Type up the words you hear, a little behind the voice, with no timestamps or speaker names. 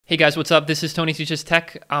Hey guys, what's up? This is Tony Teaches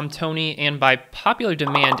Tech. I'm Tony, and by popular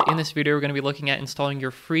demand, in this video, we're going to be looking at installing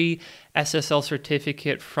your free SSL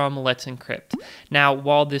certificate from Let's Encrypt. Now,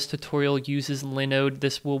 while this tutorial uses linode,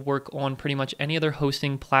 this will work on pretty much any other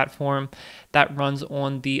hosting platform that runs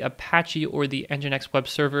on the Apache or the Nginx web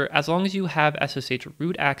server, as long as you have SSH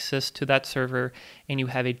root access to that server and you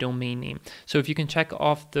have a domain name. So if you can check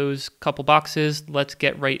off those couple boxes, let's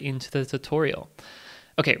get right into the tutorial.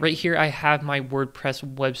 Okay, right here I have my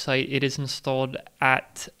WordPress website. It is installed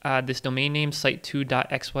at this domain name,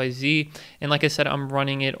 site2.xyz. And like I said, I'm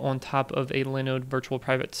running it on top of a linode virtual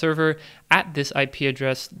private server at this IP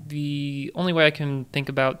address. The only way I can think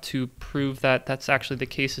about to prove that that's actually the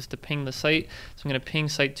case is to ping the site. So I'm going to ping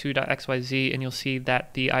site2.xyz, and you'll see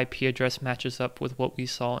that the IP address matches up with what we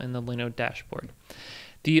saw in the linode dashboard.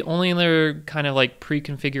 The only other kind of like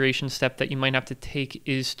pre-configuration step that you might have to take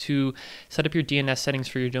is to set up your DNS settings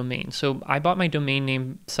for your domain. So I bought my domain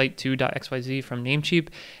name site2.xyz from Namecheap,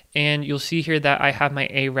 and you'll see here that I have my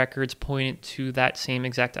A records pointed to that same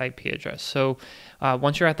exact IP address. So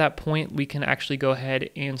once you're at that point, we can actually go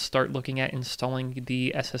ahead and start looking at installing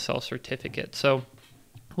the SSL certificate. So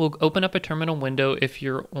we'll open up a terminal window if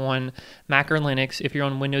you're on Mac or Linux. If you're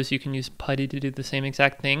on Windows, you can use PuTTY to do the same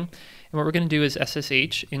exact thing. And what we're going to do is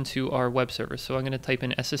SSH into our web server. So I'm going to type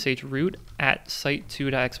in SSH root at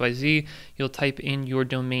site2.xyz. You'll type in your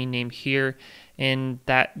domain name here, and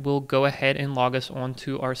that will go ahead and log us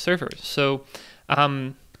onto our servers. So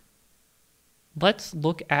let's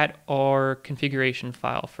look at our configuration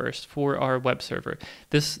file first for our web server.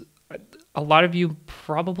 A lot of you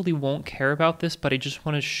probably won't care about this, but I just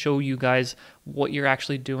want to show you guys what you're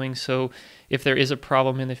actually doing. So if there is a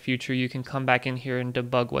problem in the future, you can come back in here and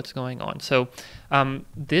debug what's going on. So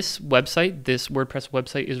this website, this WordPress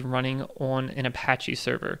website, is running on an Apache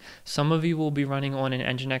server. Some of you will be running on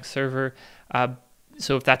an Nginx server.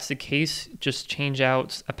 So if that's the case, just change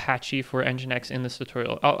out Apache for Nginx in this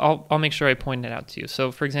tutorial. I'll make sure I point it out to you.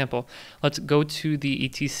 So for example, let's go to the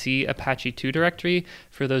etc Apache 2 directory.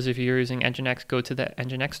 For those of you who are using Nginx, go to the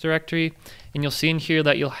Nginx directory, and you'll see in here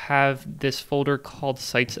that you'll have this folder called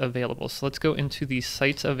sites available. So let's go into the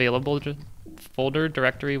sites available folder,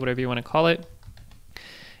 directory, whatever you want to call it.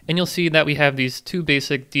 And you'll see that we have these two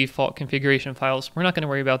basic default configuration files. We're not going to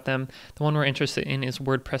worry about them. The one we're interested in is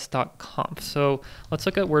wordpress.conf. So let's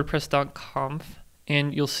look at wordpress.conf,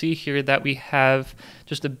 and you'll see here that we have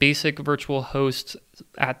just a basic virtual host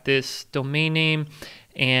at this domain name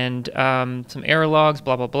and some error logs,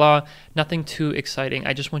 blah, blah, blah. Nothing too exciting.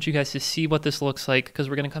 I just want you guys to see what this looks like, because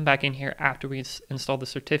we're going to come back in here after we install the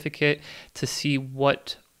certificate to see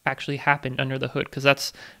what actually happened under the hood, because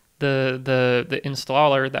that's the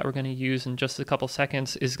installer that we're going to use in just a couple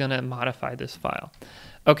seconds is going to modify this file.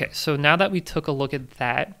 Okay, so now that we took a look at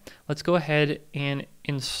that, let's go ahead and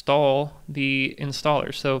install the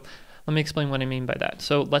installer. So let me explain what I mean by that.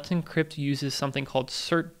 So Let's Encrypt uses something called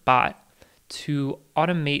certbot to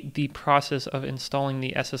automate the process of installing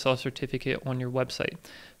the SSL certificate on your website.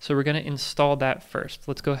 So we're going to install that first.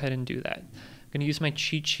 Let's go ahead and do that. I'm going to use my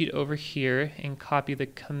cheat sheet over here and copy the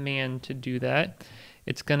command to do that.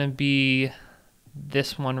 It's going to be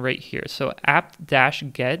this one right here. So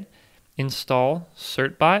apt-get install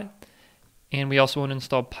certbot, and we also want to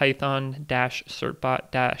install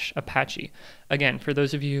python-certbot-apache. Again, for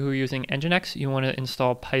those of you who are using Nginx, you want to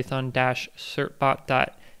install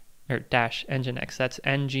python-certbot-nginx. That's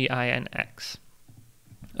Nginx.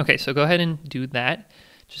 Okay, so go ahead and do that.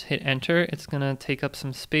 Just hit enter. It's going to take up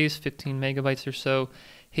some space, 15 megabytes or so.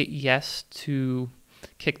 Hit yes to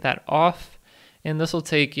kick that off. And this will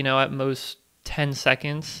take, at most 10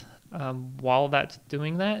 seconds. While that's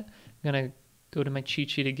doing that, I'm going to go to my cheat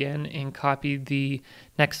sheet again and copy the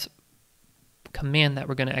next command that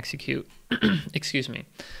we're going to execute. Excuse me.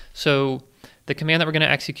 So the command that we're going to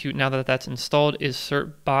execute now that that's installed is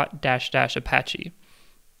certbot-apache.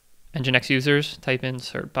 Nginx users, type in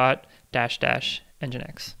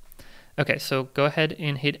certbot-nginx. Okay, so go ahead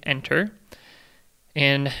and hit enter.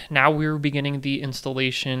 And now we're beginning the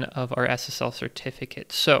installation of our SSL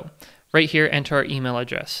certificate. So right here, enter our email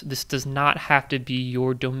address. This does not have to be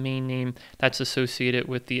your domain name that's associated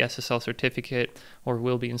with the SSL certificate or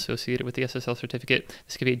will be associated with the SSL certificate.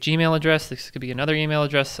 This could be a Gmail address. This could be another email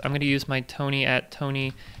address. I'm going to use my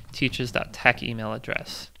tony@tonyteaches.tech email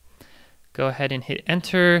address. Go ahead and hit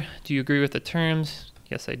enter. Do you agree with the terms?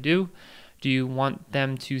 Yes, I do. Do you want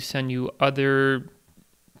them to send you other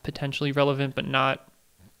potentially relevant but not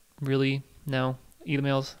really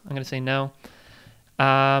emails? I'm going to say no.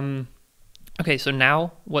 Okay, so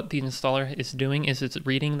now what the installer is doing is it's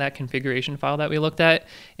reading that configuration file that we looked at,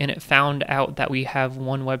 and it found out that we have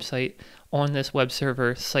one website on this web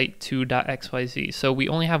server, site2.xyz. So we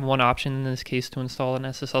only have one option in this case to install an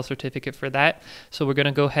SSL certificate for that. So we're going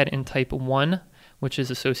to go ahead and type 1, which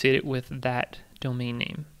is associated with that domain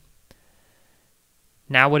name.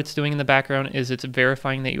 Now what it's doing in the background is it's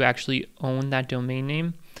verifying that you actually own that domain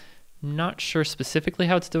name. Not sure specifically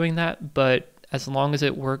how it's doing that, but as long as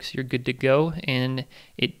it works, you're good to go, and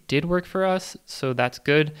it did work for us, so that's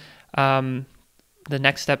good. The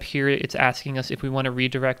next step here, it's asking us if we want to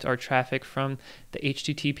redirect our traffic from the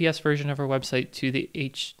HTTPS version of our website to the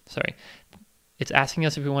it's asking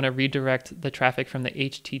us if we want to redirect the traffic from the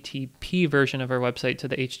HTTP version of our website to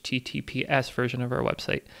the HTTPS version of our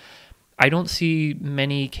website. I don't see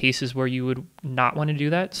many cases where you would not want to do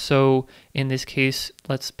that, so in this case,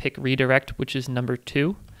 let's pick redirect, which is number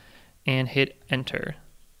 2. And hit enter.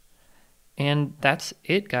 And that's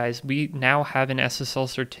it, guys. We now have an SSL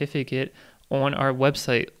certificate on our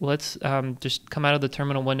website. Let's just come out of the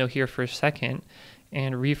terminal window here for a second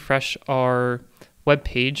and refresh our web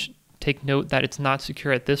page. Take note that it's not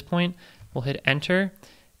secure at this point. We'll hit enter,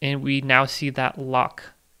 and we now see that lock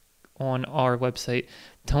on our website.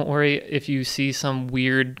 Don't worry if you see some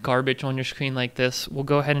weird garbage on your screen like this. We'll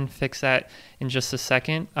go ahead and fix that in just a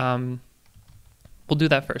second. We'll do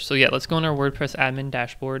that first. So yeah, let's go on our WordPress admin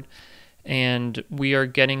dashboard, and we are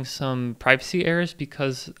getting some privacy errors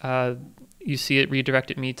because you see it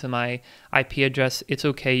redirected me to my IP address. It's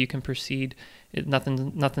okay, you can proceed.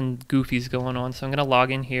 Nothing goofy's going on. So I'm gonna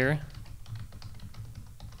log in here,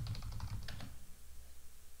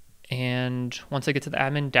 and once I get to the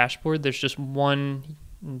admin dashboard, there's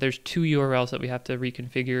two URLs that we have to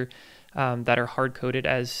reconfigure that are hard coded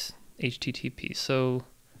as HTTP. So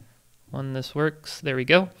when this works, there we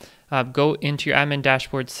go. Go into your admin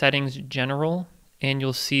dashboard settings general, and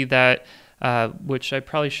you'll see that, which I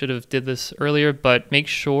probably should have did this earlier, but make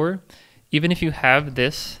sure, even if you have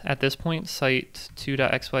this at this point,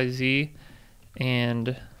 site2.xyz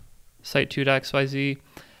and site2.xyz,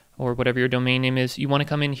 or whatever your domain name is, you want to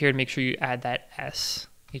come in here and make sure you add that S,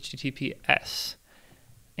 HTTPS,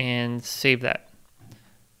 and save that.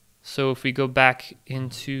 So if we go back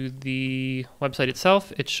into the website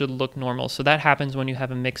itself, it should look normal. So that happens when you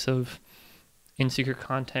have a mix of insecure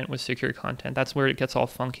content with secure content. That's where it gets all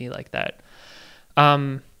funky like that.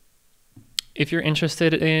 If you're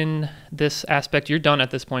interested in this aspect, you're done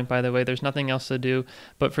at this point, by the way. There's nothing else to do.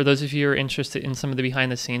 But for those of you who are interested in some of the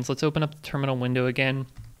behind the scenes, let's open up the terminal window again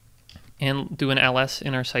and do an ls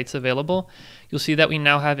in our sites available. You'll see that we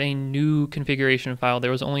now have a new configuration file.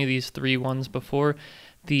 There was only these 3 ones before.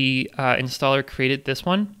 The installer created this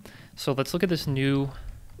one. So let's look at this new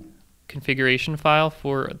configuration file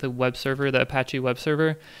for the web server, the Apache web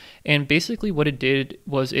server. And basically what it did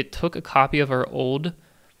was it took a copy of our old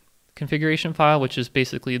configuration file, which is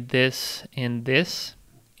basically this, and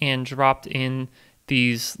dropped in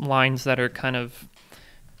these lines that are kind of,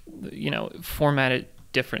 formatted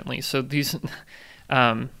differently. So these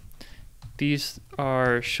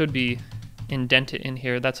should be indented in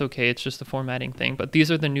here. That's okay, it's just a formatting thing, but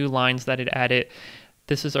these are the new lines that it added.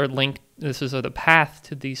 This is our link, this is the path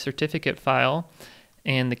to the certificate file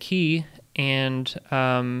and the key, and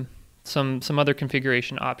some other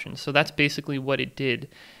configuration options. So that's basically what it did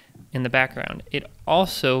in the background. It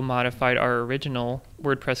also modified our original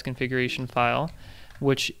WordPress configuration file,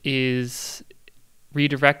 which is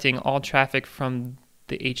redirecting all traffic from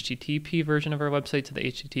the HTTP version of our website to the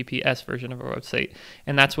HTTPS version of our website.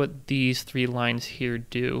 And that's what these 3 lines here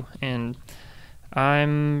do. And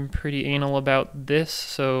I'm pretty anal about this,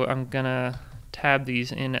 so I'm gonna tab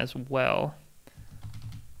these in as well.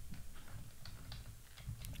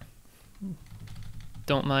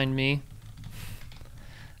 Don't mind me.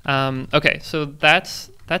 Okay, so that's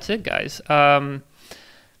it, guys.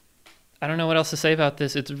 I don't know what else to say about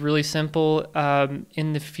this. It's really simple.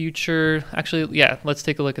 In the future, actually, yeah, let's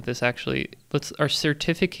take a look at this. Actually, our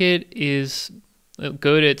certificate is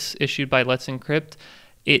good. It's issued by Let's Encrypt.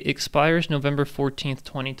 It expires November 14th,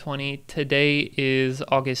 2020. Today is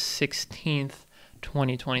August 16th,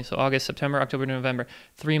 2020. So August, September, October, November,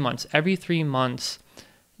 3 months. Every 3 months,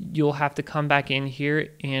 you'll have to come back in here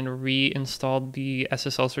and reinstall the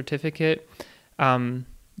SSL certificate.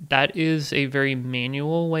 That is a very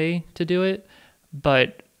manual way to do it,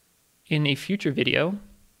 but in a future video,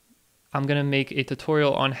 I'm going to make a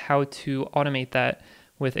tutorial on how to automate that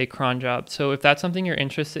with a cron job. So if that's something you're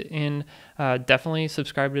interested in, definitely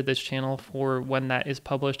subscribe to this channel for when that is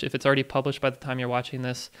published. If it's already published by the time you're watching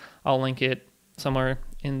this, I'll link it somewhere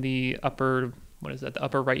in the upper what is that, the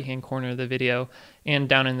upper right hand corner of the video, and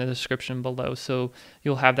down in the description below, so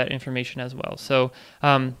you'll have that information as well. So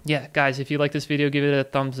yeah, guys, if you like this video, give it a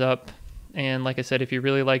thumbs up, and like I said, if you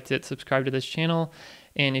really liked it, subscribe to this channel,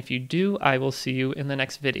 and if you do, I will see you in the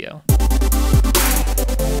next video.